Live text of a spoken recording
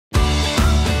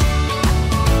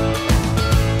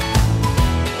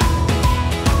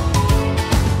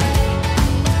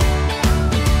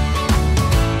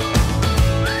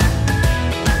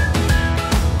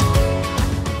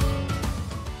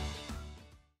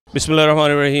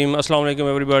Bismillahirrahmanirrahim. Assalamu alaikum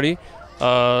everybody.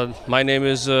 My name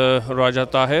is Raja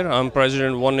Tahir. I'm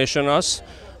president One Nation Us.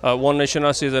 One Nation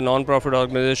Us is a non-profit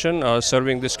organization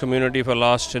serving this community for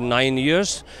last 9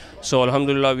 years. So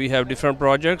alhamdulillah, we have different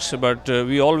projects, but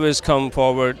we always come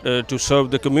forward to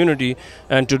serve the community.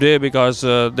 And today, because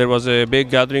there was a big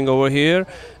gathering over here,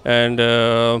 and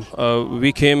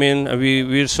we came in,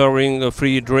 we're serving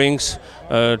free drinks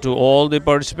to all the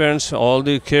participants, all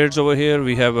the kids over here.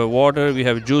 We have water, we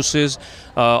have juices.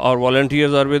 Our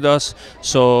volunteers are with us.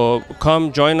 So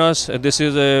come join us. This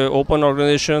is an open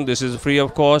organization. This is free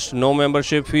of cost, no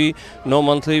membership fee, no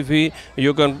monthly fee.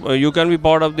 You can be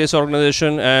part of this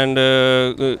organization and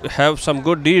have some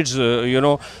good deeds,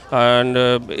 and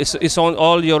it's on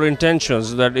all your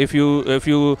intentions. That if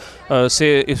you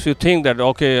think that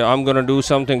okay, I'm going to do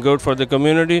something good for the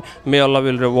community, may Allah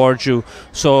will reward you.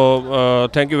 So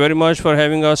thank you very much for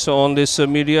having us on this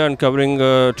media and covering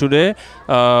today.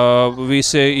 We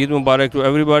say Eid Mubarak to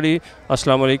everybody.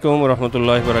 Assalamu alaikum wa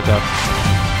rahmatullahi wa barakatuh.